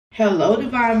Hello,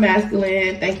 Divine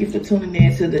Masculine. Thank you for tuning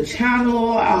in to the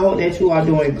channel. I hope that you are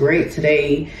doing great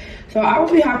today. So I will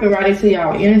be hopping right into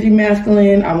y'all energy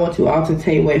masculine. I want you all to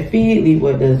take what fit, leave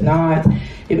what does not.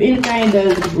 If anything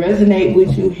does resonate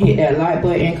with you, hit that like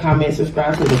button, comment,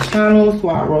 subscribe to the channel.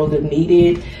 Swap roles if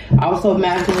needed. Also,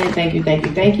 masculine, thank you.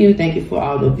 Thank you for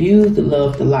all the views, the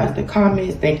love, the likes, the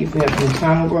comments. Thank you for helping the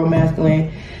channel grow,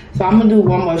 masculine. So I'm going to do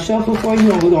one more shuffle for you,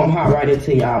 and we're going to hop right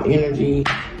into y'all energy.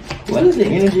 What is the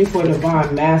energy for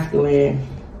Divine Masculine?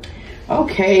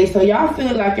 Okay, so y'all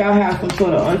feel like y'all have some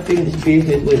sort of unfinished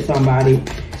business with somebody.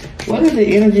 What is the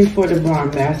energy for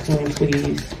Divine Masculine,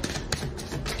 please?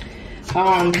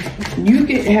 You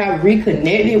could have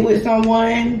reconnected with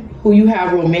someone who you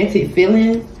have romantic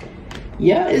feelings.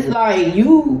 Yeah, it's like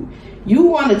you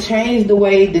want to change the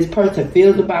way this person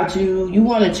feels about you. You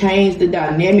want to change the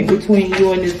dynamic between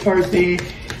you and this person.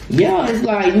 Yeah, it's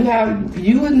like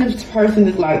you and this person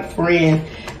is like friends.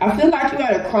 I feel like you're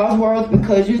at a crossroads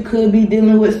because you could be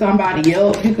dealing with somebody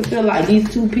else. You could feel like these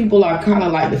two people are kind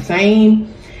of like the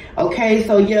same. Okay,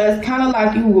 so yeah, it's kind of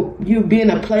like you being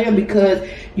a player because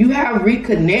you have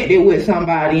reconnected with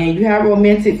somebody and you have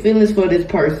romantic feelings for this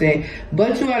person,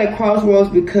 but you're at a crossroads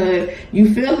because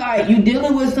you feel like you're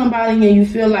dealing with somebody and you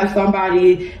feel like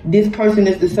this person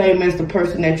is the same as the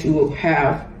person that you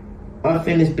have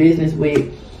unfinished business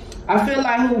with. I feel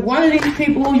like one of these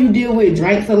people who you deal with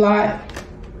drinks a lot.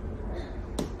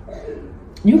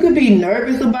 You could be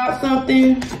nervous about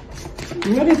something.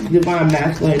 What is Divine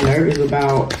Masculine nervous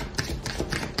about?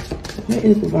 What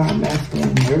is Divine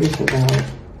Masculine nervous about?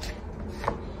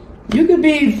 You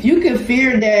could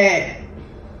fear that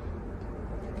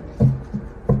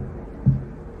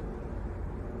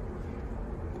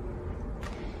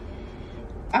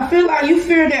I feel like you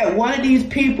fear that one of these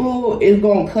people is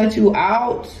gonna cut you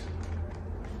out.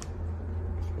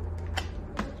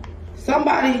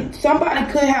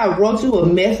 Somebody could have wrote you a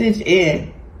message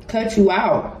and cut you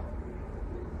out.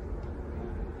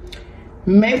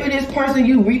 Maybe this person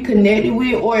you reconnected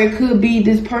with, or it could be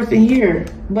this person here.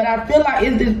 But I feel like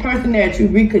it's this person that you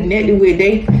reconnected with.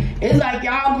 It's like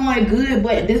y'all going good,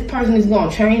 but this person is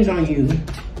gonna change on you.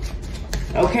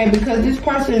 Okay, because this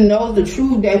person knows the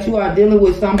truth that you are dealing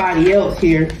with somebody else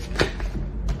here.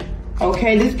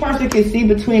 Okay, this person can see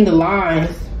between the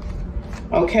lines.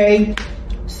 Okay.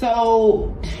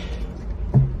 So,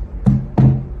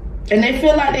 and they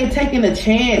feel like they're taking a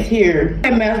chance here.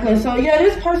 Masculine. So yeah,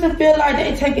 this person feel like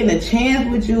they're taking a chance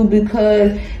with you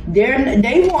because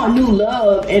they want new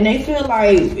love, and they feel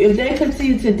like if they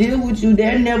continue to deal with you,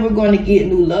 they're never going to get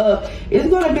new love. It's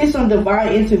going to be some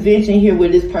divine intervention here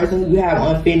with this person who you have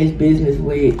unfinished business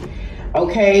with.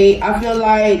 Okay, I feel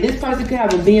like this person could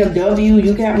have a BMW.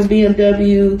 You could have a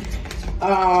BMW.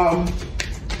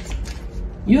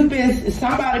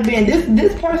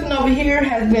 This person over here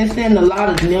has been sending a lot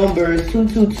of numbers,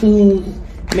 222s,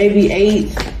 maybe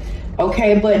 8s,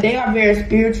 okay, but they are very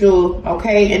spiritual,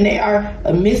 okay, and they are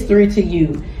a mystery to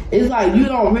you. It's like you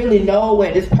don't really know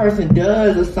what this person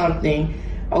does or something,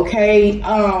 okay.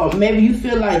 Maybe you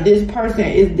feel like this person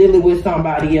is dealing with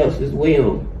somebody else as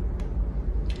well,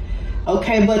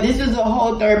 okay, but this is a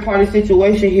whole third-party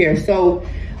situation here. So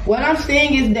what I'm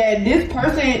saying is that this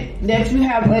person that you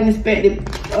have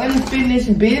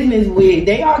unfinished business with,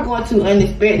 they are going to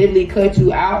unexpectedly cut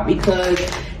you out because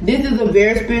this is a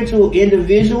very spiritual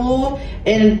individual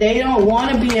and they don't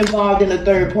want to be involved in a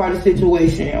third-party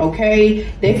situation,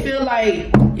 okay? They feel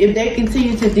like if they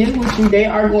continue to deal with you, they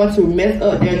are going to mess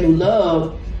up their new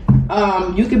love.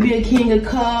 You could be a King of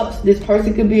Cups. This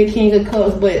person could be a King of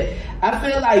Cups, but I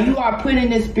feel like you are putting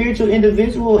this spiritual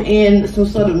individual in some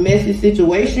sort of messy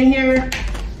situation here,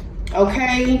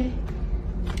 okay?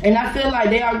 And I feel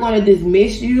like they are going to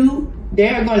dismiss you. They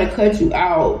are going to cut you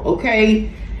out,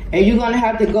 okay? And you're going to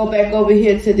have to go back over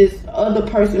here to this other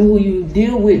person who you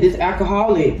deal with, this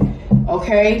alcoholic,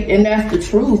 okay? And that's the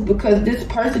truth because this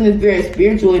person is very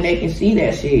spiritual and they can see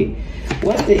that shit.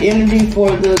 What's the energy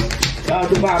for the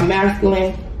Divine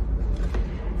Masculine?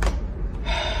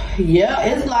 Yeah,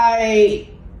 it's like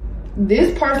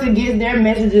this person gets their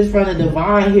messages from the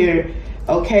divine here,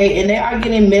 okay, and they are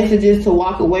getting messages to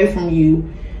walk away from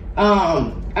you.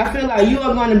 I feel like you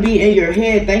are going to be in your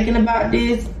head thinking about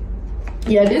this.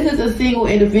 Yeah, this is a single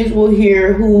individual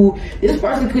here who this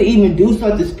person could even do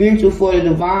something spiritual for the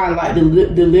divine, like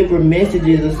deliver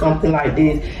messages or something like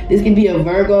this. This could be a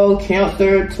Virgo,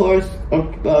 Cancer, Taurus,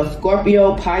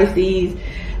 Scorpio, Pisces.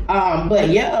 But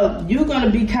yeah, you're going to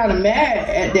be kind of mad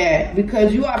at that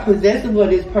because you are possessive of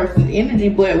this person's energy,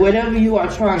 but whatever you are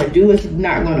trying to do is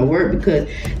not going to work because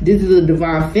this is a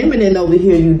divine feminine over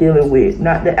here you're dealing with,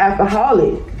 not the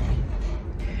alcoholic.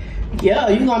 Yeah,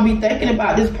 you're gonna be thinking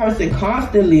about this person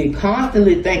constantly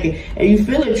thinking, and you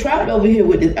feeling trapped over here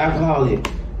with this alcoholic.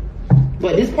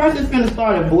 But this person's gonna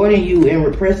start avoiding you and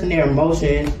repressing their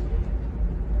emotions.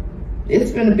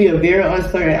 It's gonna be a very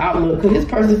uncertain outlook because this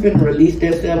person's gonna release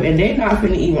themselves, and they're not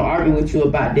gonna even argue with you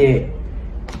about that.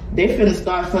 They finna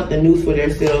start something new for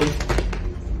themselves.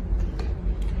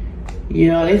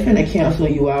 Yeah, they finna cancel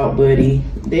you out, buddy.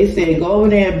 They said go over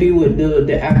there and be with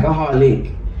the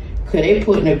alcoholic. Cause they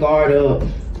putting a guard up.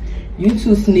 You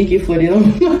too sneaky for them.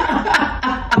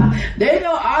 They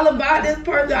know all about this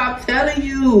person, I'm telling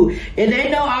you. And they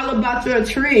know all about your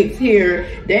tricks here.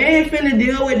 They ain't finna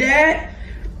deal with that.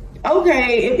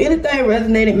 Okay, if anything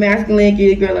resonated masculine,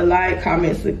 give your girl a like,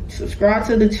 comment, subscribe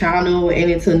to the channel,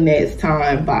 and until next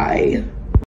time, bye.